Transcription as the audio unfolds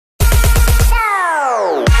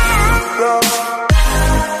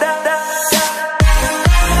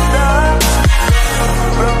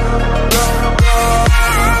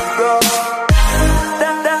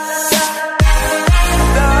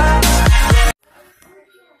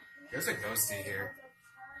There's a ghostie here.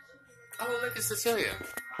 Oh, look, it's Cecilia.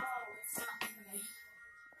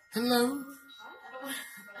 Hello.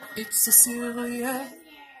 It's Cecilia.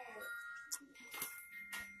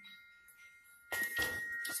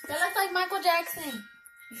 That looks like Michael Jackson.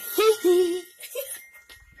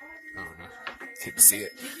 Oh no, can't see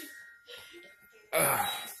it.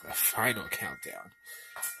 The final countdown.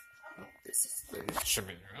 Oh, this is the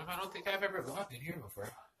instrument room. I don't think I've ever vlogged in here before.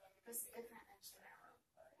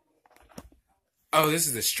 Oh, this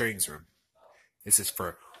is the strings room. This is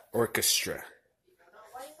for orchestra.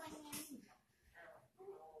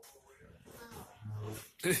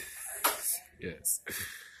 Yes.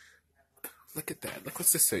 Look at that. Look what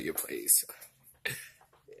Cecilia plays.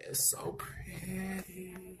 It's so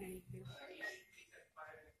pretty.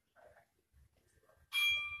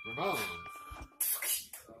 Ramon.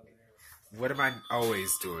 What am I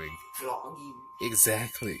always doing? Vlogging.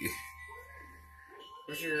 Exactly.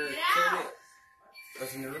 Where's your cabinet?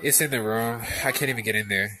 What's in the room? It's in the room. I can't even get in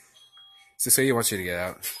there. Cecilia wants you to get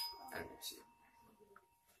out.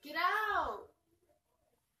 Get out.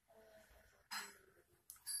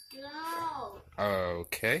 Get out.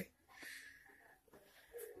 Okay.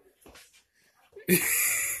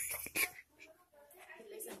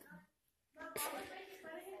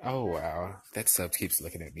 Oh wow, that sub keeps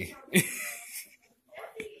looking at me.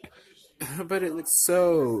 But it looks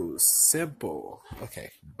so simple.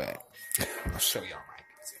 Okay, but I'll show y'all my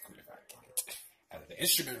music if I can get out of the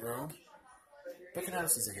instrument room. Booking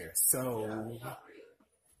houses are here, so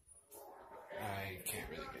I can't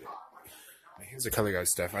really get it. But here's the color guard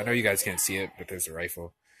stuff. I know you guys can't see it, but there's a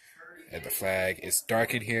rifle and the flag. It's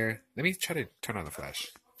dark in here. Let me try to turn on the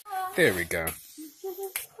flash. There we go.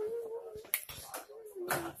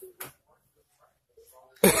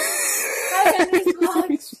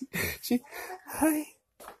 Hi.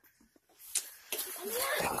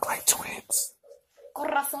 They look like twins.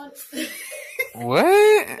 Corazón.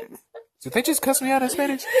 What? Did they just cuss me out in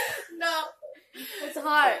Spanish? No. It's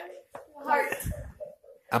hot. Heart.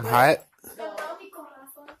 I'm hot. No.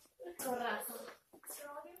 Corazón.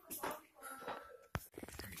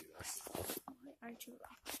 Aren't you?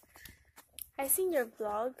 I seen your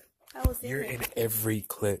vlog. I was in You're it. in every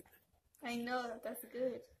clip. I know, that's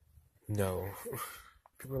good. No.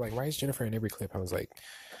 People were like, why is Jennifer in every clip? I was like,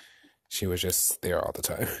 she was just there all the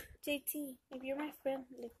time. JT, if you're my friend,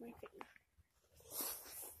 lick my face.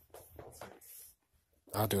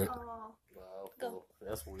 I'll do it. Oh, Go.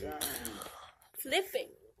 That's weird. flip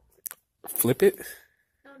it. Flip it?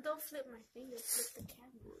 No, don't flip my finger. Flip the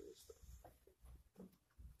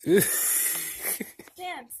camera.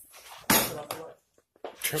 Dance.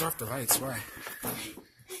 Turn off the lights. Why?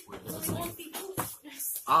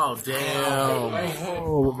 Oh, damn.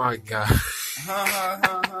 Oh my god.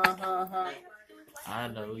 I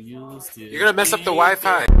know you still. You're gonna mess up the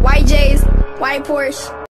Wi-Fi. White J's. White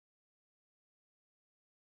Porsche.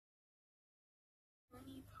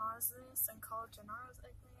 Pause this and call Gennaro's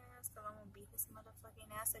ugly ass because I'm gonna beat his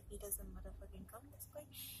motherfucking ass if he doesn't motherfucking come this way.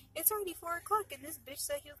 It's already 4 o'clock and this bitch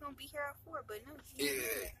said he was gonna be here at 4, but no. Yeah.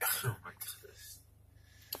 Oh my goodness.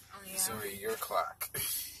 Oh, yeah. Sorry, your clock.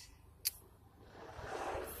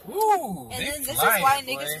 Woo! And then this is flying, why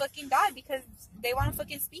boy. niggas fucking die because they want to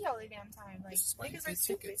fucking speed all the damn time. Like, This is why you niggas are get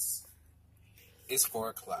stupid. tickets. It's 4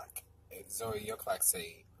 o'clock. Zoe, your clock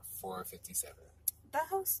say 4:57. That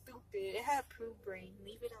was stupid. It had poo brain.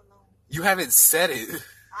 Leave it alone. You haven't said it.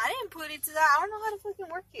 I didn't put it to that. I don't know how to fucking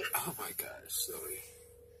work it. Oh my gosh, Zoe.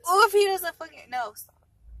 Oh, if he doesn't fucking no. Stop.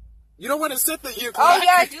 You don't want to set the your Oh clock.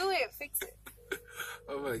 yeah, do it. Fix it.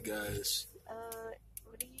 Oh my gosh.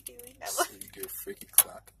 What are you doing? Your freaking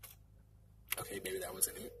clock. Okay, maybe that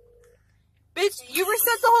wasn't it. Bitch, you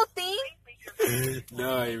reset the whole thing?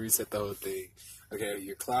 No, I reset the whole thing. Okay,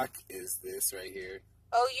 your clock is this right here.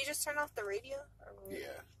 Oh, you just turn off the radio? Or what?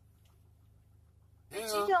 Yeah.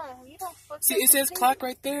 Bitch, you don't fucking See, it says do clock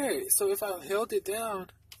right there. So if I held it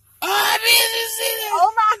down. Oh, I didn't see that.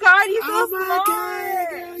 Oh my god, you so Oh my smart. god,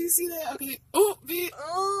 girl, you see that? Okay. Oh, bitch.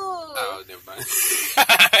 Ooh. Oh, never mind.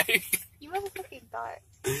 You motherfucking thought.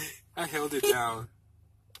 I held it down.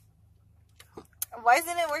 Why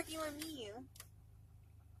isn't it working with me?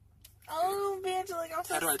 Oh, bitch, like I'm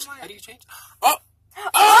so smart. How do you change? Oh!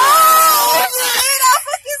 Oh, shit, I'm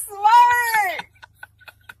fucking smart.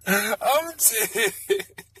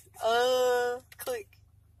 Click.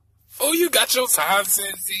 Oh, you got your time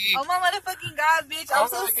sense. Oh my motherfucking god, bitch, I'm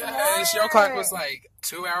so smart. Your clock was like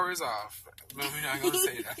 2 hours off. But we're not gonna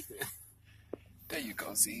say that. There you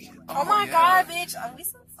go, Z. Oh my god, bitch, we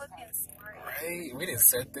so fucking smart. Right? We didn't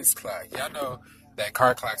set this clock. Y'all know that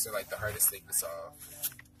car clocks are like the hardest thing to solve.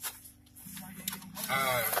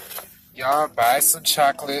 Y'all buy some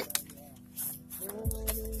chocolate.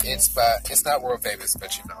 It's not world famous,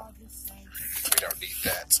 but you know, we don't need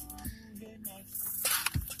that.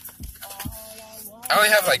 I only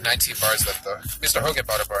have like 19 bars left though. Mr. Hogan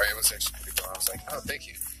bought a bar. It was actually pretty cool. I was like, oh, thank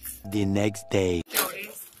you. The next day.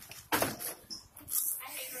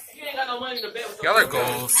 Y'all are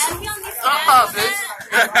goals. Bitch.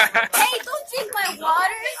 Hey, don't drink my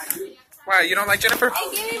water. Why, you don't like Jennifer?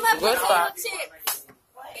 And give me my potato chips.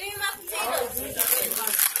 Give me my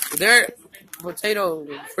potatoes. They're potato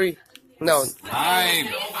free. No, Lime.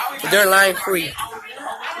 they're lime free.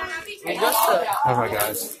 Oh my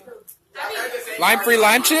gosh. Lime free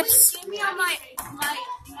lime chips? Give me on my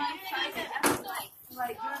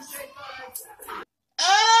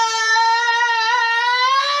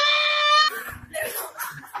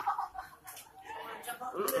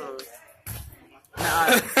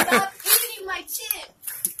Stop eating my chip.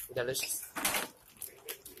 Delicious.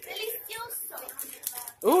 Delicioso.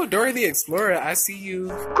 Ooh, Dora the Explorer, I see you.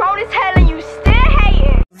 Grown as hell and you still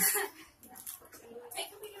hating.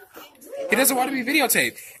 He doesn't want to be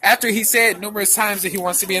videotaped. After he said numerous times that he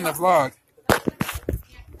wants to be in the vlog.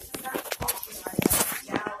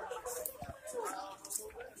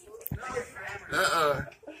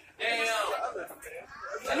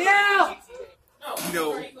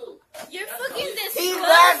 No. You're fucking disgusting. He's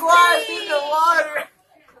backwards in the water.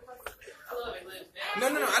 No,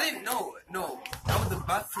 I didn't know. No, I was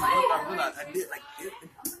about to look. I realized I did like this.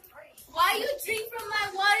 Why you drink from my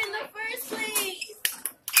water in the first place?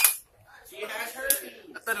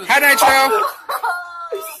 Hi, Nitro.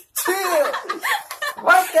 Chill.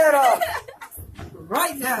 Wipe that off.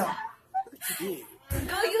 Right now. Go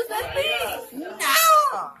use that thing. No.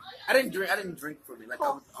 I didn't drink from it. Like I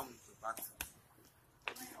was about to.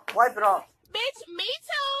 Wipe it off. Bitch, me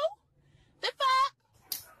too. The fuck?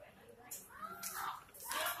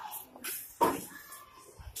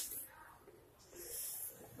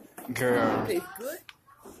 Girl. It's good.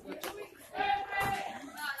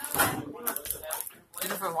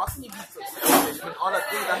 Jennifer, why can you be so selfish when all the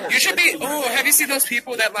things I have? You should be. Ooh, have you seen those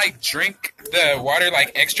people that like drink the water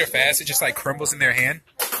like extra fast? It just like crumbles in their hand.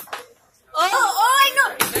 Oh, I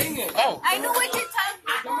know. Oh. I know what you're talking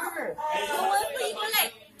about. The one where you go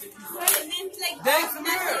like, and then like, Thanks, that's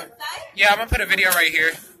Amir. inside? Yeah, I'm gonna put a video right here.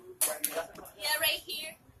 Yeah, right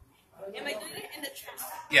here. Am I doing it in the trap?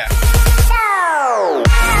 Yeah.